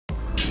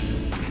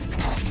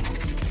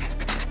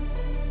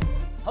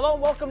Hello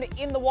and welcome to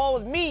In the Wall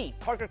with me,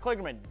 Parker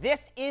Kligerman.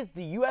 This is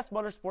the U.S.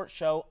 Motorsports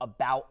show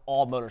about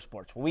all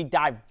motorsports, where we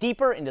dive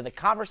deeper into the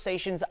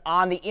conversations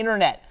on the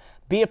internet.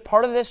 Be a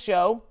part of this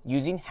show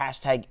using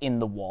hashtag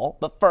 #InTheWall.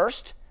 But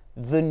first,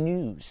 the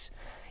news.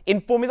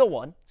 In Formula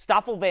One,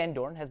 Stoffel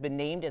Vandoorne has been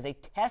named as a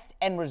test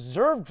and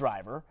reserve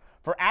driver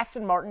for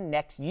Aston Martin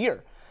next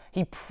year.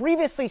 He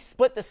previously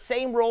split the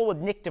same role with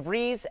Nick De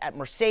Vries at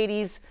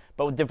Mercedes,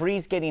 but with De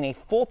Vries getting a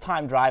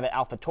full-time drive at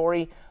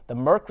AlphaTauri, the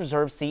Merc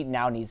reserve seat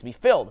now needs to be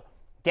filled.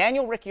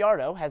 Daniel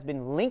Ricciardo has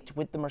been linked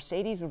with the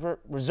Mercedes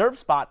reserve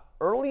spot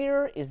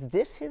earlier. Is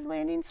this his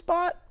landing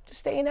spot to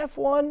stay in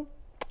F1?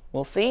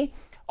 We'll see.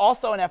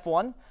 Also in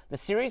F1, the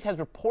series has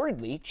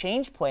reportedly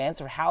changed plans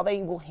for how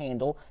they will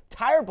handle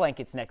tire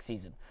blankets next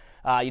season.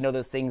 You know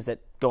those things that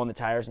go on the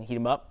tires and heat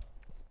them up?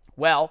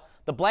 Well,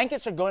 the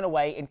blankets are going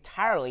away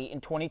entirely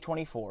in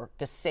 2024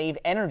 to save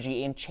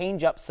energy and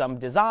change up some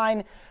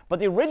design, but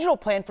the original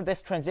plan for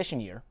this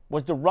transition year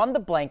was to run the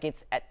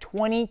blankets at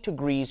 20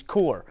 degrees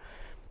cooler.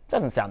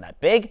 Doesn't sound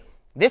that big.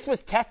 This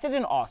was tested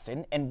in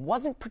Austin and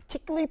wasn't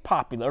particularly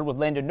popular, with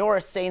Lando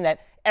Norris saying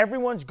that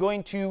everyone's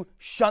going to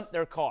shunt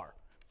their car.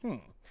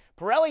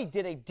 Pirelli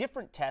did a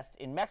different test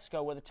in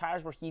Mexico where the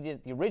tires were heated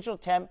at the original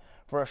temp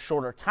for a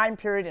shorter time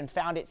period and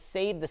found it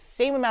saved the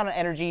same amount of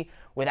energy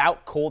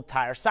without cold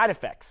tire side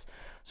effects.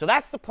 So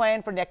that's the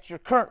plan for next year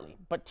currently,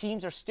 but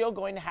teams are still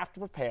going to have to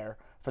prepare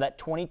for that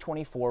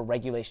 2024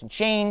 regulation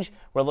change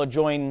where they'll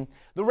join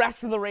the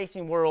rest of the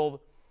racing world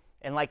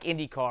and like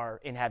IndyCar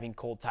in having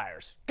cold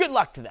tires. Good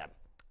luck to them.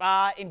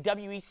 In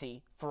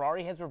WEC,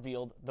 Ferrari has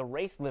revealed the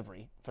race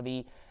livery for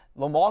the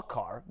Le Mans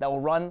car that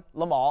will run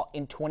Le Mans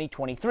in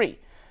 2023.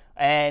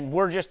 And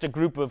we're just a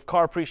group of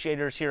car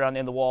appreciators here on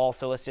In the Wall,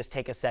 so let's just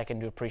take a second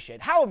to appreciate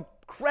how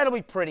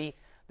incredibly pretty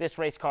this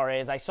race car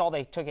is. I saw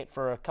they took it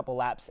for a couple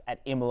laps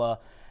at Imola,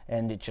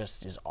 and it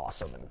just is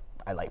awesome, and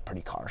I like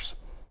pretty cars.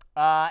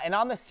 And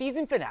on the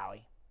season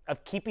finale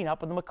of Keeping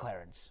Up with the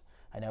McLarens,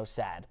 I know,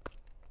 sad,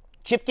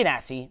 Chip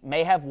Ganassi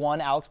may have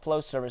won Alex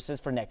Palou's services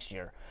for next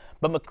year,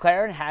 but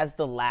McLaren has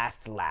the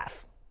last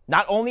laugh.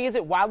 Not only is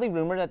it wildly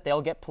rumored that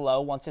they'll get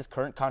Palou once his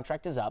current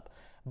contract is up,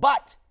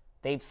 but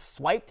they've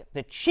swiped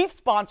the chief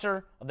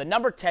sponsor of the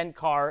number 10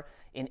 car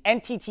in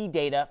NTT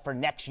data for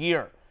next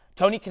year.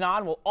 Tony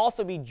Kanaan will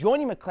also be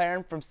joining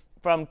McLaren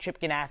from Chip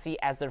Ganassi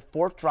as their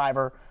fourth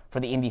driver for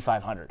the Indy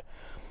 500.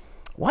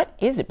 What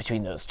is it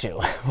between those two?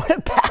 What a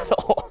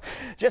battle.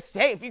 Just,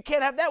 hey, if you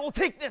can't have that, we'll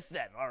take this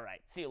then. All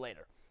right, see you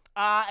later.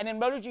 And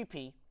in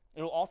MotoGP,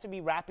 it will also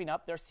be wrapping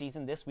up their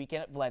season this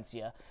weekend at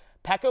Valencia.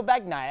 Pecco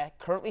Bagnaia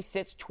currently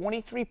sits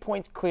 23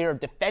 points clear of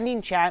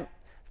defending champ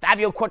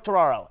Fabio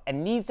Quartararo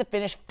and needs to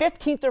finish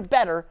 15th or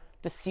better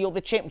to seal the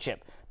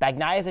championship.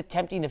 Bagnaia is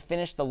attempting to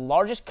finish the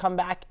largest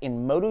comeback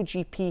in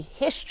MotoGP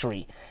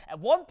history. At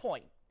one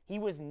point, he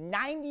was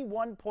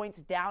 91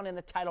 points down in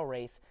the title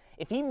race.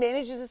 If he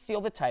manages to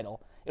seal the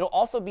title, it'll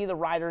also be the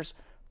rider's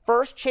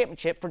first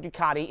championship for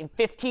Ducati in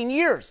 15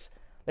 years.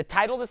 The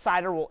title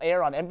decider will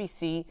air on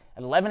NBC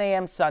at 11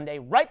 a.m. Sunday,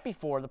 right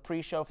before the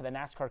pre-show for the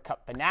NASCAR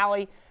Cup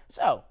finale.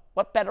 So,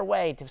 what better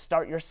way to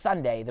start your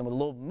Sunday than with a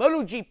little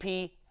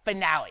MotoGP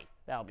finale?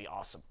 That'll be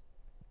awesome.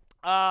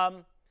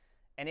 And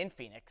in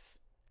Phoenix,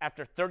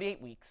 after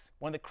 38 weeks,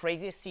 one of the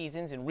craziest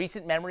seasons in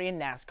recent memory in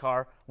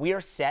NASCAR, we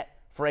are set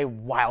for a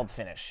wild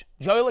finish.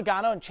 Joey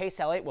Logano and Chase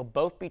Elliott will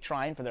both be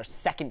trying for their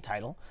second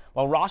title,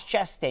 while Ross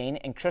Chastain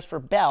and Christopher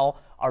Bell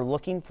are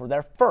looking for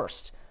their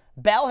first.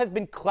 Bell has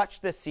been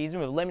clutch this season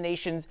with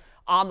eliminations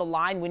on the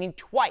line, winning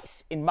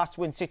twice in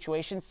must-win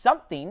situations,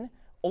 something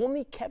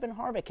only Kevin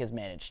Harvick has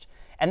managed,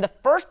 and the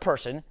first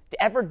person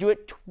to ever do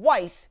it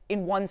twice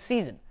in one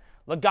season.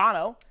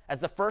 Logano, as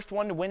the first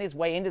one to win his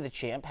way into the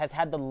champ, has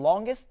had the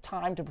longest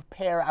time to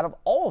prepare out of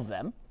all of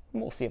them.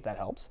 We'll see if that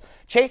helps.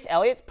 Chase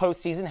Elliott's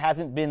postseason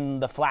hasn't been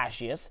the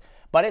flashiest,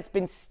 but it's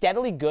been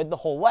steadily good the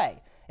whole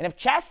way. And if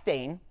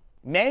Chastain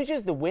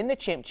manages to win the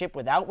championship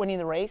without winning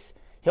the race,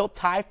 he'll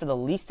tie for the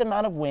least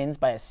amount of wins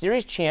by a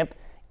series champ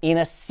in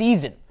a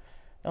season.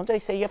 Don't they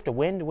say you have to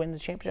win the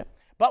championship?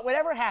 But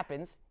whatever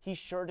happens, he's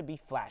sure to be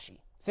flashy.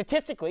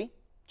 Statistically,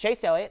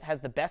 Chase Elliott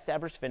has the best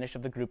average finish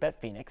of the group at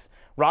Phoenix.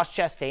 Ross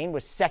Chastain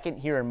was second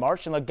here in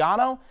March, and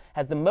Logano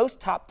has the most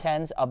top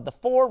tens of the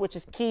four, which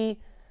is key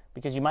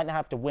because you might not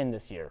have to win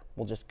this year.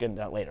 We'll just get into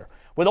that later.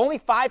 With only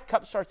 5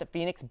 Cup starts at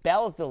Phoenix,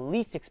 Bell is the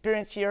least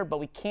experienced here,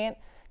 but we can't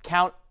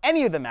count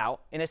any of them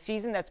out. In a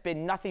season that's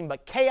been nothing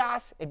but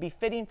chaos, it'd be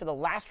fitting for the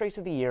last race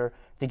of the year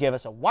to give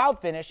us a wild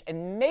finish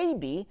and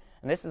maybe,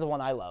 and this is the one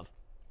I love,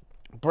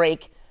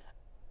 break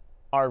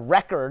our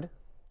record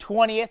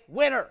 20th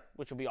winner,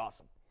 which would be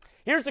awesome.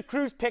 Here's the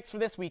Cruise picks for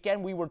this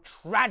weekend. We were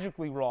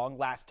tragically wrong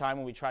last time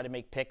when we tried to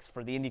make picks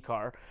for the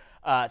IndyCar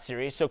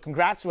series. So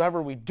congrats to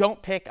whoever we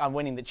don't pick on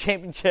winning the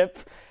championship.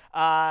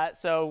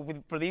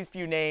 For these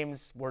few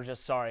names, we're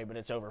just sorry, but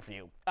it's over for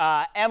you.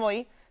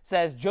 Emily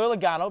says Joey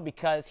Logano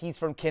because he's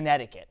from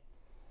Connecticut.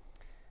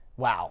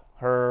 Wow,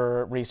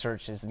 her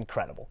research is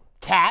incredible.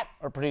 Kat,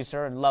 our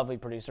producer and lovely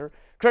producer.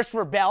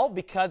 Christopher Bell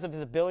because of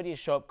his ability to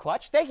show up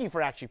clutch. Thank you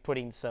for actually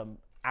putting some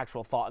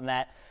actual thought in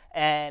that.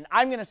 And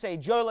I'm going to say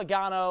Joey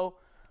Logano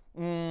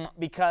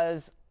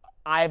because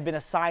I've been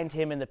assigned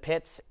him in the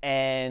pits,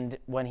 and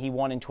when he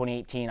won in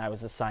 2018, I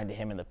was assigned to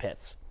him in the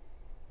pits.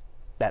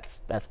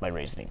 That's my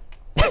reasoning.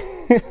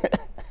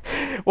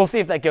 We'll see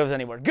if that goes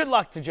anywhere. Good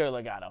luck to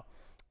Joey Logano.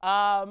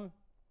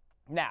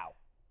 Now,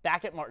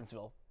 back at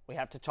Martinsville, we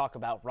have to talk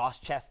about Ross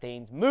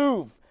Chastain's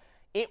move.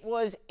 It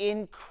was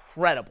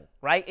incredible,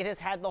 right? It has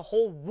had the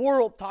whole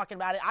world talking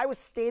about it. I was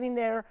standing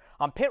there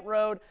on pit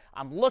road.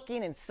 I'm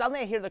looking, and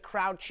suddenly I hear the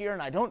crowd cheer,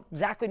 and I don't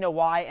exactly know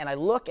why. And I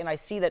look, and I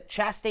see that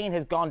Chastain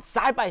has gone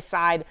side by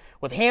side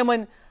with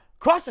Hamlin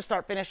across the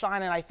start-finish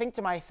line, and I think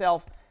to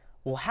myself,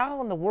 well,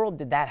 how in the world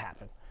did that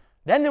happen?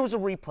 Then there was a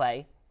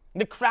replay.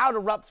 The crowd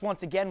erupts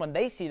once again when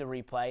they see the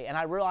replay, and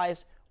I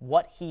realized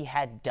what he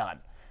had done,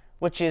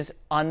 which is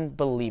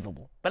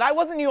unbelievable. But I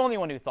wasn't the only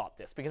one who thought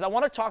this, because I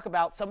want to talk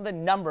about some of the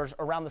numbers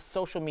around the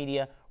social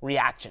media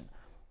reaction.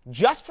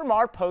 Just from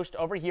our post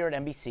over here at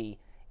NBC,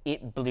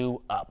 it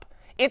blew up.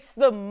 It's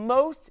the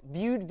most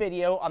viewed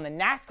video on the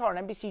NASCAR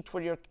and NBC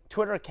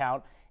Twitter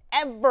account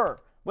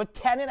ever, with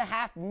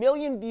 10.5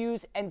 million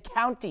views and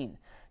counting.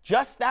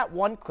 Just that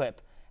one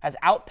clip has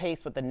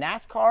outpaced what the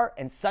NASCAR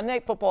and Sunday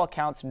Night Football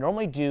accounts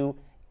normally do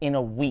in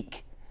a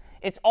week.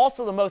 It's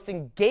also the most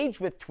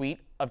engaged with tweet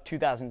of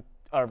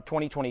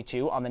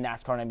 2022 on the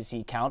NASCAR and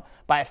NBC account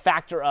by a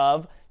factor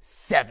of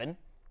 7.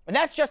 And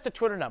that's just the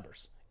Twitter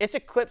numbers. It's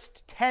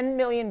eclipsed 10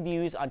 million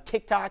views on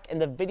TikTok,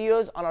 and the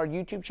videos on our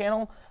YouTube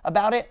channel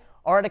about it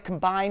are at a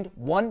combined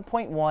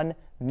 1.1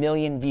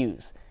 million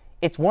views.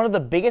 It's one of the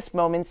biggest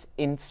moments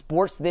in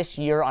sports this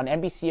year on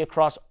NBC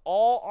across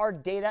all our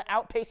data,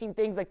 outpacing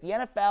things like the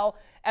NFL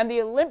and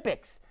the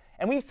Olympics.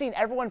 And we've seen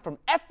everyone from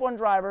F1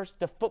 drivers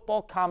to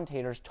football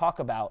commentators talk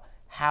about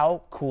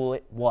how cool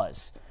it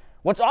was.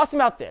 What's awesome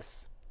about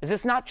this is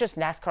it's not just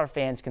NASCAR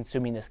fans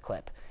consuming this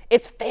clip.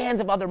 It's fans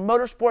of other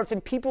motorsports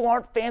and people who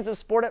aren't fans of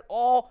sport at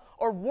all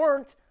or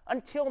weren't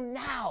until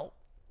now.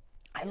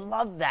 I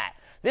love that.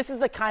 This is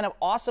the kind of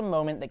awesome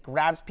moment that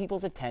grabs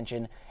people's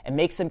attention and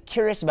makes them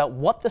curious about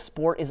what the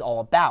sport is all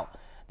about.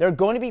 There are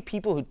going to be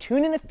people who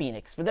tune into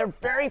Phoenix for their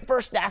very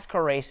first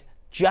NASCAR race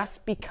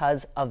just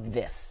because of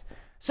this.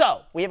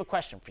 So, we have a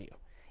question for you.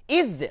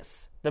 Is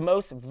this the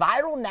most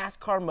viral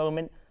NASCAR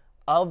moment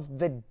of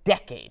the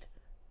decade?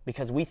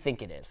 Because we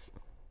think it is.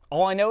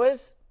 All I know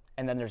is,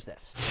 and then there's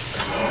this.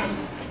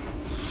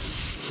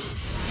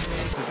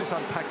 Does this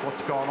unpack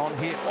what's gone on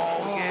here?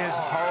 Oh, yes,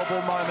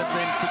 horrible moment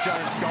then for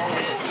James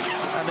Golding.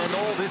 And then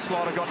all this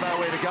lot have got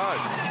nowhere to go.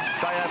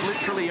 They have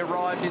literally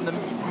arrived in the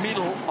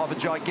middle of a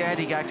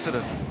gigantic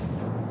accident.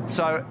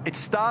 So it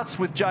starts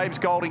with James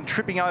Golding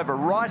tripping over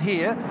right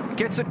here,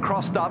 gets it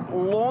crossed up,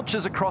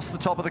 launches across the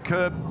top of the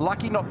curb,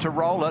 lucky not to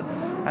roll it,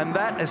 and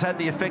that has had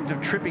the effect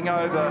of tripping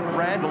over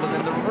Randall, and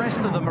then the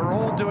rest of them are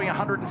all doing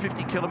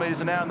 150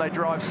 kilometres an hour, and they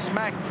drive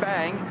smack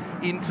bang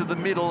into the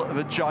middle of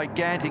a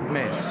gigantic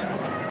mess.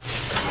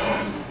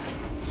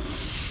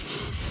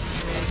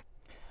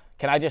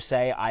 Can I just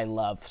say I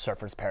love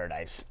Surfer's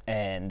Paradise,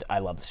 and I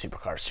love the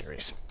Supercar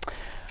Series.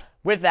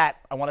 With that,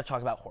 I want to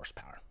talk about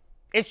horsepower.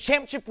 It's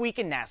championship week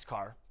in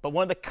NASCAR, but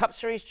one of the Cup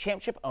Series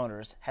championship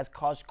owners has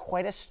caused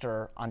quite a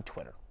stir on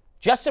Twitter.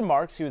 Justin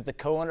Marks, who is the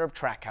co-owner of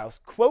Trackhouse,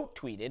 quote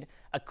tweeted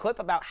a clip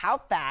about how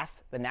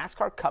fast the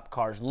NASCAR Cup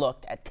cars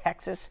looked at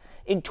Texas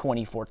in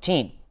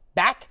 2014,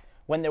 back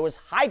when there was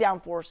high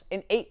downforce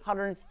and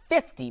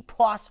 850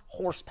 plus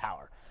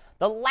horsepower.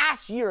 The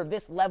last year of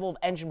this level of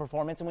engine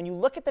performance, and when you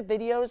look at the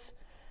videos,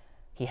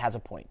 he has a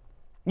point.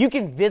 You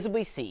can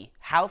visibly see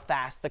how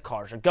fast the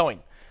cars are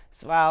going.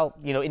 So, while,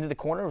 into the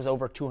corner, it was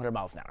over 200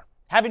 miles an hour.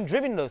 Having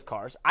driven those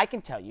cars, I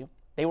can tell you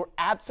they were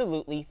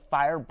absolutely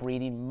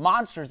fire-breathing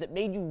monsters that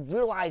made you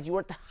realize you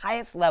were at the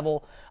highest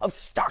level of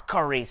stock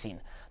car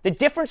racing. The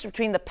difference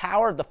between the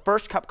power of the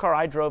first Cup car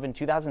I drove in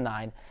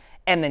 2009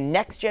 and the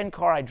next-gen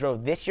car I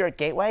drove this year at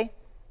Gateway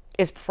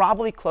is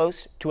probably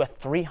close to a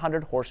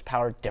 300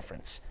 horsepower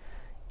difference.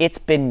 It's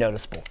been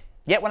noticeable.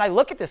 Yet when I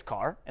look at this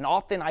car, and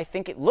often I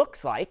think it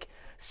looks like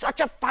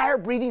such a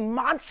fire-breathing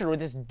monster with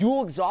this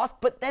dual exhaust,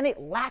 but then it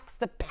lacks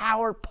the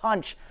power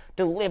punch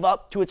to live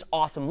up to its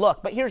awesome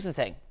look. But here's the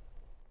thing.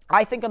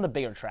 I think on the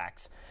bigger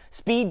tracks,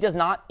 speed does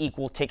not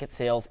equal ticket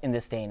sales in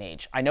this day and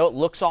age. I know it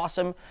looks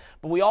awesome,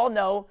 but we all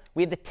know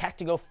we had the tech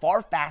to go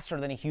far faster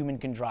than a human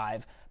can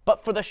drive.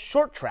 But for the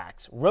short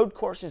tracks, road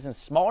courses, and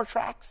smaller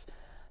tracks,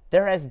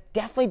 there has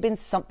definitely been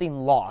something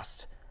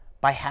lost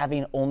by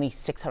having only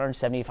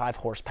 675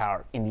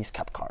 horsepower in these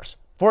Cup cars.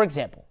 For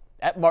example,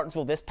 at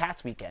Martinsville this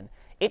past weekend,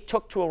 it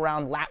took to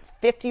around lap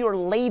 50 or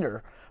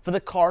later for the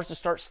cars to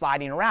start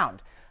sliding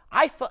around.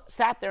 I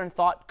sat there and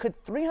thought,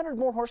 could 300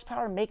 more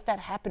horsepower make that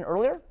happen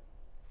earlier?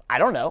 I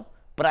don't know,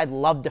 but I'd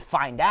love to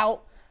find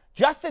out.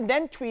 Justin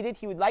then tweeted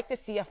he would like to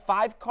see a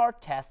 5-car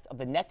test of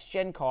the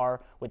next-gen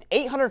car with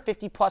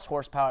 850 plus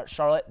horsepower at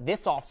Charlotte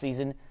this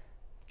offseason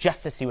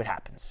just to see what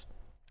happens.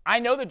 I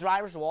know the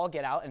drivers will all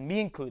get out, and me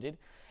included,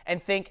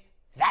 and think,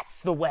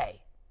 that's the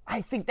way.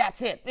 I think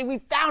that's it. We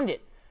found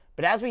it.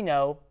 But as we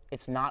know,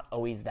 it's not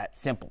always that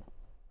simple.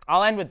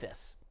 I'll end with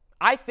this.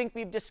 I think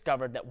we've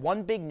discovered that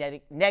one big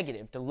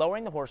negative to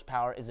lowering the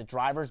horsepower is the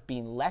drivers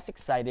being less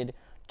excited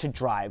to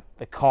drive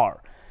the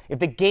car. If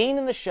the gain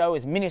in the show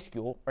is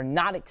minuscule or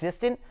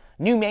non-existent,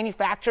 new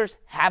manufacturers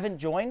haven't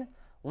joined,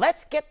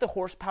 let's get the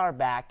horsepower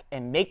back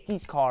and make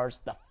these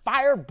cars the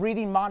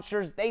fire-breathing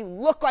monsters they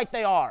look like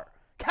they are.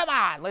 Come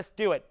on, let's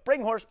do it.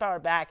 Bring horsepower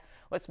back.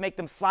 Let's make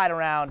them slide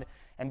around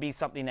and be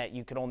something that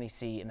you could only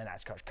see in the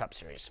NASCAR Cup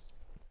Series.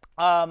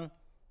 Our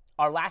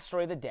last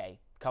story of the day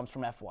comes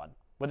from F1,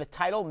 where the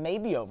title may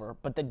be over,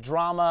 but the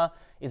drama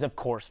is of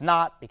course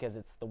not, because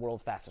it's the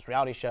world's fastest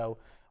reality show.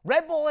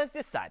 Red Bull has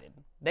decided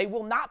they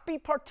will not be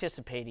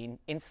participating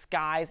in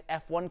Sky's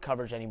F1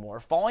 coverage anymore,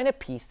 following a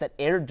piece that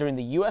aired during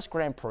the U.S.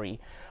 Grand Prix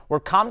where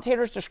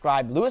commentators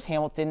described Lewis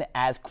Hamilton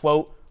as,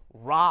 quote,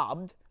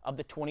 robbed of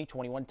the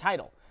 2021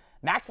 title.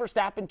 Max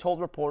Verstappen told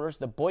reporters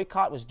the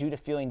boycott was due to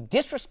feeling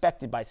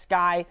disrespected by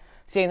Sky,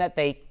 saying that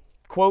they,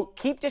 quote,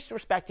 keep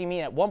disrespecting me,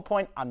 and at one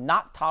point I'm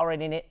not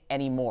tolerating it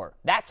anymore.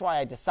 That's why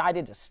I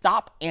decided to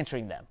stop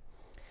answering them.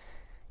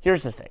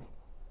 Here's the thing.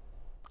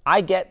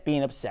 I get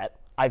being upset.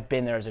 I've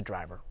been there as a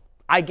driver.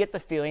 I get the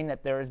feeling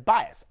that there is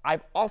bias.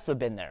 I've also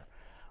been there.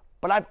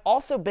 But I've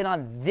also been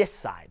on this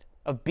side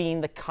of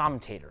being the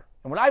commentator.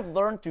 And what I've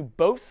learned through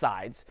both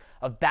sides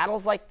of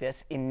battles like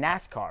this in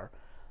NASCAR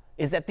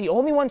is that the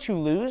only ones who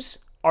lose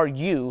are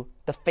you,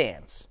 the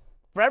fans.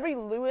 For every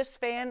Lewis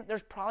fan,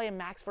 there's probably a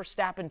Max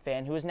Verstappen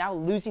fan who is now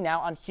losing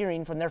out on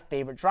hearing from their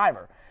favorite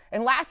driver.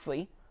 And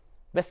lastly,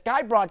 the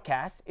Sky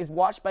broadcast is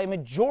watched by a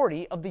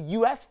majority of the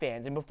U.S.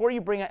 fans, and before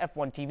you bring out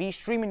F1 TV,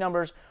 streaming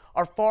numbers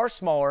are far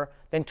smaller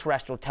than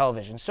terrestrial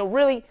television. So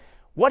really,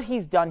 what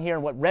he's done here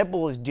and what Red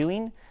Bull is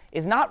doing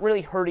is not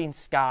really hurting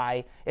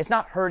Sky. It's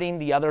not hurting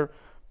the other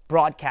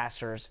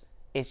broadcasters.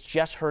 It's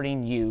just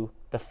hurting you,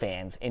 the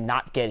fans, and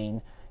not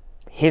getting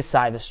his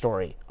side of the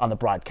story on the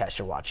broadcast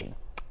you're watching.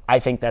 I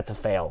think that's a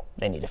fail.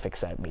 They need to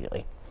fix that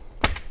immediately.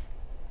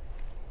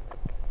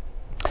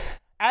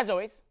 As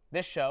always,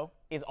 this show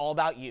is all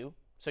about you.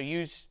 So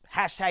use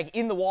hashtag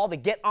 #InTheWall to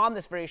get on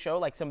this very show,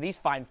 like some of these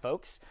fine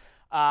folks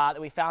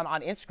that we found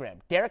on Instagram.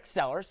 Derek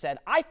Seller said,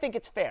 I think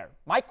it's fair.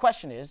 My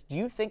question is, do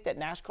you think that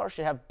NASCAR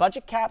should have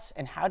budget caps,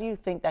 and how do you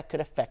think that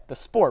could affect the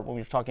sport when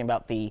we were talking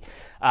about the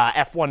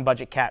F1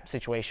 budget cap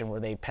situation where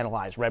they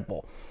penalize Red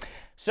Bull?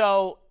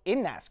 So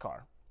in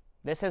NASCAR,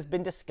 this has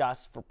been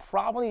discussed for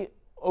probably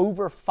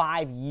over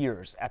 5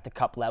 years at the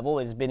Cup level.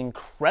 It has been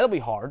incredibly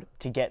hard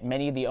to get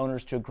many of the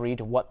owners to agree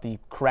to what the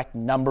correct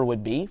number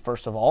would be,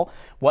 first of all,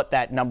 what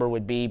that number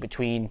would be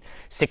between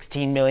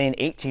 16 million,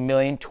 18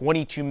 million,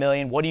 22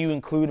 million. What do you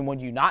include and what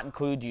do you not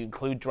include? Do you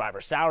include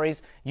driver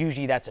salaries?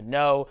 Usually that's a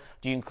no.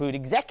 Do you include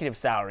executive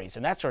salaries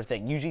and that sort of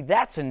thing? Usually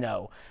that's a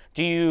no.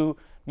 Do you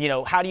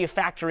how do you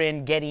factor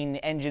in getting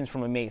engines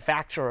from a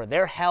manufacturer,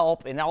 their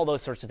help, and all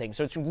those sorts of things?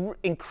 So it's an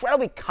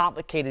incredibly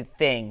complicated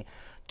thing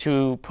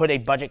to put a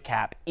budget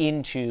cap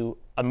into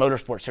a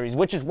motorsport series,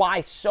 which is why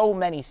so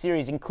many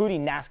series,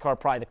 including NASCAR,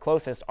 probably the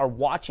closest, are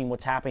watching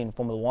what's happening in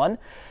Formula One,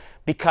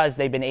 because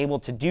they've been able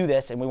to do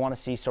this, and we want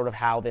to see sort of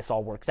how this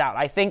all works out.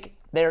 I think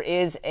there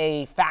is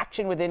a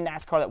faction within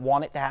NASCAR that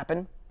want it to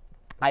happen.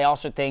 I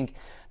also think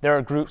there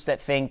are groups that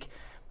think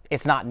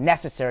it's not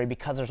necessary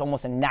because there's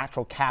almost a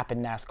natural cap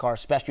in NASCAR,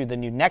 especially the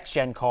new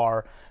next-gen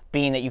car,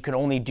 being that you can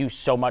only do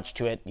so much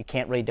to it. You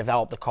can't really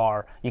develop the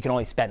car. You can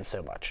only spend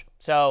so much.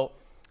 So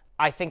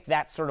I think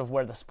that's sort of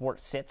where the sport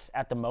sits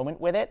at the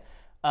moment with it.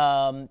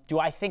 Do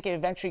I think it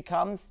eventually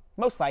comes?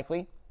 Most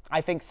likely.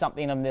 I think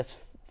something of this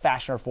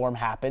fashion or form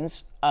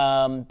happens.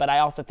 But I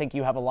also think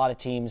you have a lot of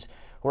teams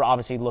who are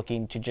obviously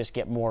looking to just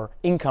get more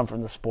income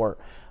from the sport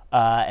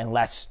and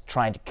less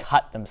trying to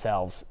cut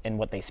themselves in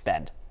what they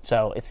spend.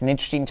 So it's an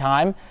interesting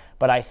time,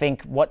 but I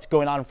think what's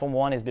going on in Formula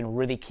One has been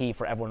really key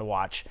for everyone to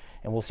watch,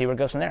 and we'll see where it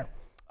goes from there.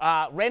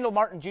 Randall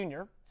Martin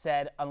Jr.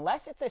 said,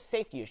 unless it's a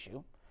safety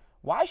issue,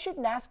 why should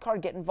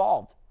NASCAR get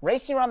involved?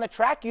 Racing around the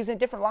track using a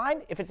different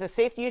line? If it's a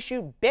safety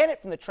issue, ban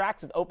it from the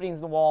tracks with openings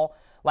in the wall,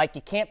 like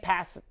you can't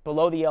pass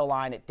below the yellow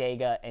line at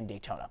Dega and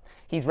Daytona.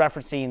 He's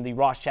referencing the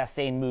Ross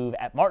Chastain move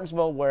at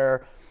Martinsville,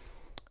 where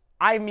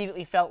I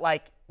immediately felt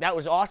like that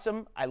was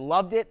awesome. I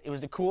loved it. It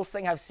was the coolest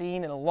thing I've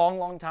seen in a long,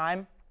 long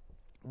time.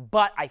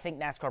 But I think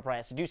NASCAR probably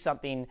has to do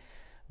something,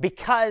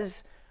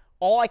 because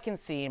all I can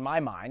see in my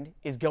mind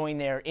is going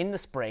there in the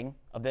spring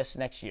of this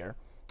next year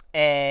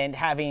and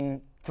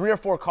having 3 or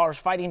 4 cars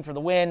fighting for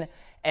the win,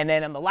 and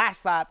then on the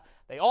last lap,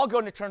 they all go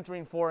into turn 3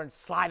 and 4 and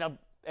slide up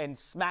and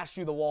smash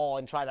through the wall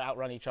and try to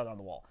outrun each other on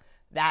the wall.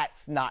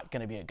 That's not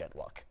going to be a good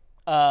look.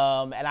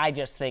 And I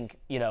just think,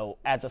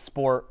 as a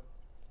sport,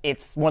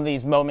 it's one of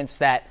these moments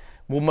that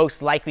will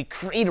most likely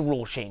create a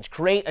rule change,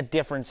 create a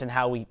difference in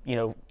how we,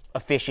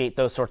 officiate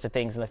those sorts of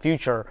things in the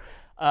future.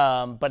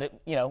 But it,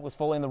 was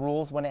fully in the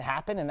rules when it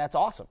happened, and that's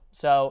awesome.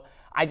 So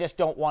I just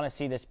don't want to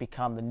see this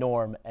become the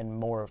norm and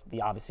more of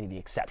obviously the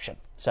exception.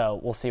 So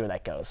we'll see where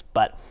that goes.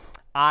 But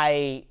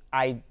I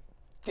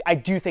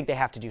do think they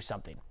have to do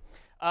something.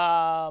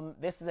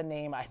 This is a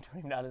name I don't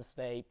even know how to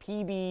say.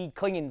 PB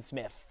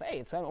Klingensmith. Hey,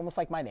 it's almost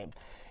like my name.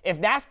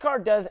 If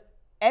NASCAR does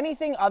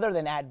anything other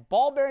than add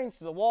ball bearings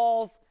to the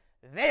walls,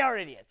 they are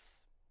idiots.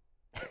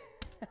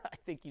 I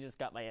think you just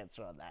got my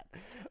answer on that.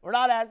 We're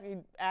not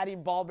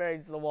adding ball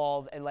bearings to the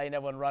walls and letting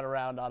everyone run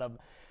around on them.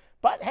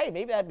 But, hey,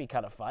 maybe that'd be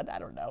kind of fun. I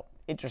don't know.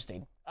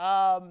 Interesting.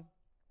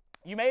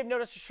 You may have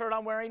noticed the shirt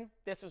I'm wearing.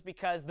 This was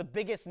because the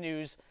biggest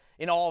news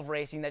in all of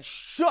racing that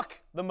shook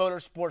the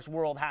motorsports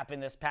world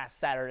happened this past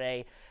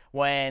Saturday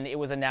when it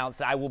was announced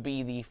that I will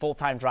be the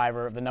full-time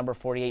driver of the number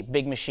 48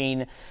 Big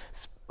Machine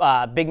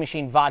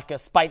Vodka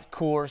Spiked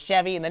Coors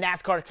Chevy in the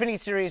NASCAR Xfinity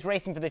Series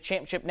racing for the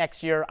championship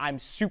next year. I'm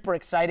super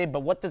excited,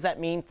 but what does that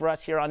mean for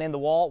us here on In the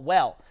Wall?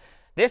 Well,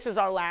 this is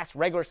our last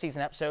regular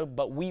season episode,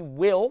 but we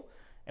will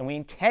and we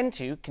intend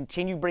to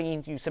continue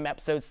bringing you some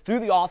episodes through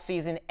the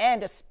offseason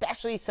and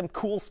especially some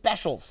cool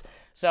specials.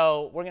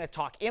 So we're going to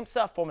talk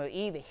IMSA, Formula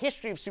E, the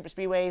history of super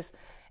speedways,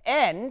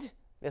 and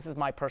this is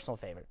my personal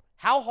favorite,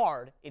 how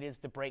hard it is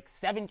to break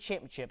 7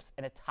 championships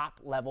in a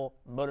top-level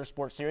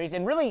motorsport series,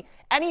 and really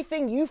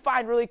anything you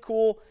find really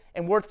cool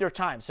and worth your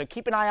time. So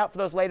keep an eye out for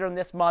those later in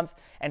this month,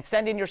 and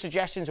send in your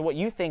suggestions of what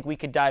you think we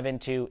could dive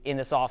into in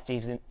this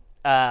offseason.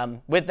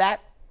 With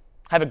that,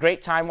 have a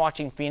great time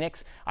watching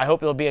Phoenix. I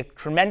hope it'll be a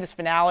tremendous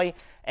finale,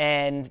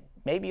 and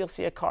maybe you'll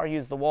see a car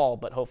use the wall,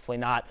 but hopefully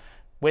not.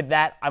 With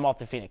that, I'm off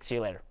to Phoenix. See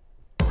you later.